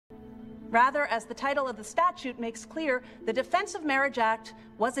Rather, as the title of the statute makes clear, the Defense of Marriage Act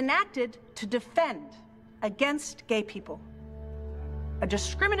was enacted to defend against gay people. A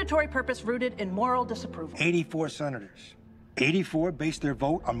discriminatory purpose rooted in moral disapproval. 84 senators. 84 based their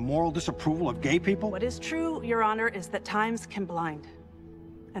vote on moral disapproval of gay people? What is true, Your Honor, is that times can blind.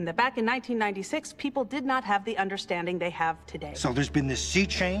 And that back in 1996, people did not have the understanding they have today. So there's been this sea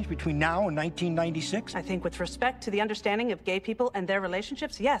change between now and 1996? I think with respect to the understanding of gay people and their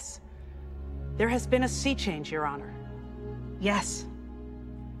relationships, yes. There has been a sea change, Your Honor. Yes.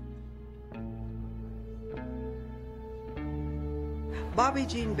 Bobby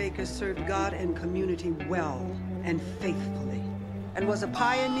Jean Baker served God and community well and faithfully, and was a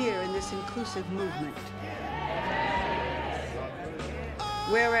pioneer in this inclusive movement.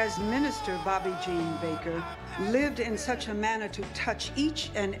 Whereas Minister Bobby Jean Baker lived in such a manner to touch each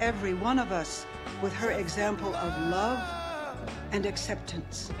and every one of us with her example of love and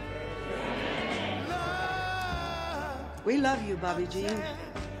acceptance. We love you, Bobby Jean.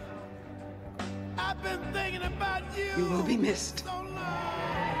 I've been thinking about you. You will be missed.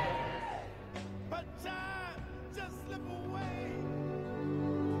 But time just slip away.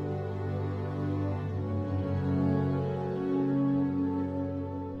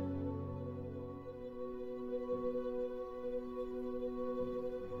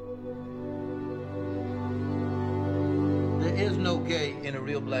 There is no gay in a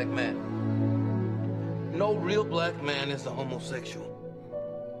real black man. No real black man is a homosexual.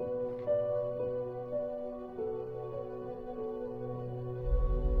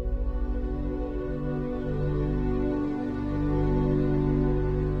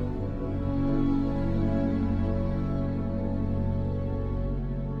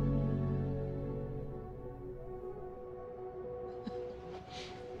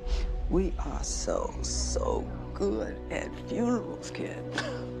 We are so good at funerals, kid.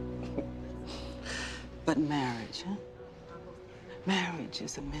 But marriage, huh? Marriage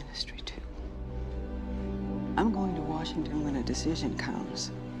is a ministry, too. I'm going to Washington when a decision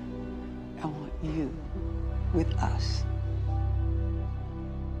comes. I want you with us.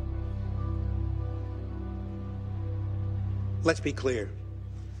 Let's be clear.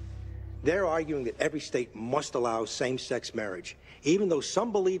 They're arguing that every state must allow same-sex marriage, even though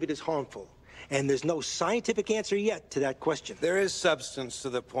some believe it is harmful. And there's no scientific answer yet to that question. There is substance to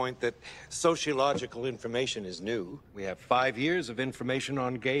the point that sociological information is new. We have 5 years of information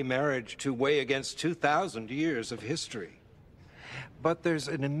on gay marriage to weigh against 2,000 years of history. But there's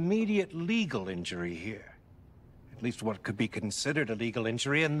an immediate legal injury here. At least what could be considered a legal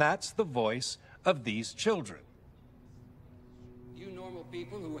injury, and that's the voice of these children.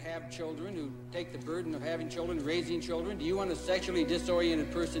 People who have children, who take the burden of having children, raising children, do you want a sexually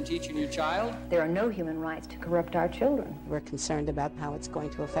disoriented person teaching your child? There are no human rights to corrupt our children. We're concerned about how it's going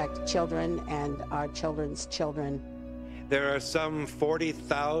to affect children and our children's children. There are some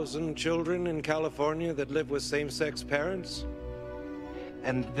 40,000 children in California that live with same-sex parents,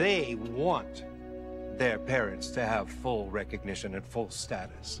 and they want their parents to have full recognition and full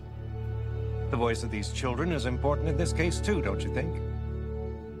status. The voice of these children is important in this case too, don't you think?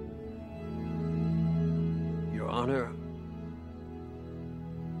 Your Honor,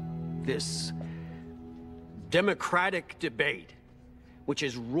 this democratic debate, which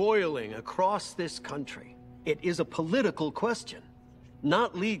is roiling across this country, it is a political question,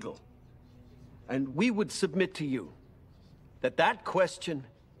 not legal. And we would submit to you that that question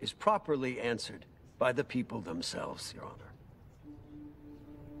is properly answered by the people themselves, Your Honor.